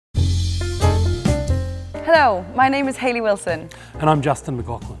Hello, my name is Hayley Wilson. And I'm Justin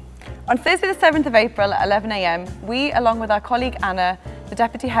McLaughlin. On Thursday the 7th of April at 11 AM, we, along with our colleague Anna, the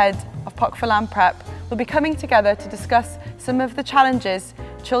Deputy Head of Pastoral Prep, will be coming together to discuss some of the challenges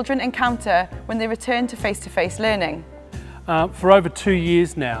children encounter when they return to face-to-face learning. For over 2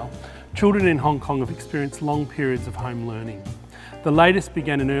 years now, children in Hong Kong have experienced long periods of home learning. The latest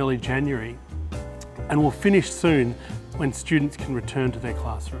began in early January and will finish soon when students can return to their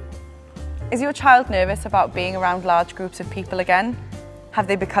classroom. Is your child nervous about being around large groups of people again? Have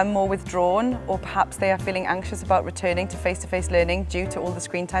they become more withdrawn, or perhaps they are feeling anxious about returning to face-to-face learning due to all the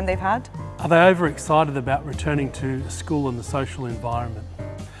screen time they've had? Are they overexcited about returning to school and the social environment?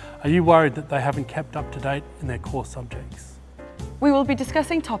 Are you worried that they haven't kept up to date in their core subjects? We will be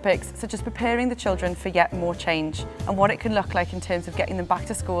discussing topics such as preparing the children for yet more change and what it can look like in terms of getting them back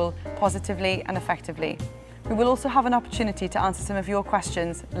to school positively and effectively. We will also have an opportunity to answer some of your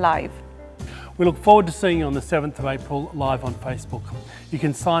questions live. We look forward to seeing you on the 7th of April live on Facebook. You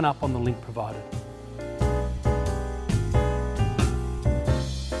can sign up on the link provided.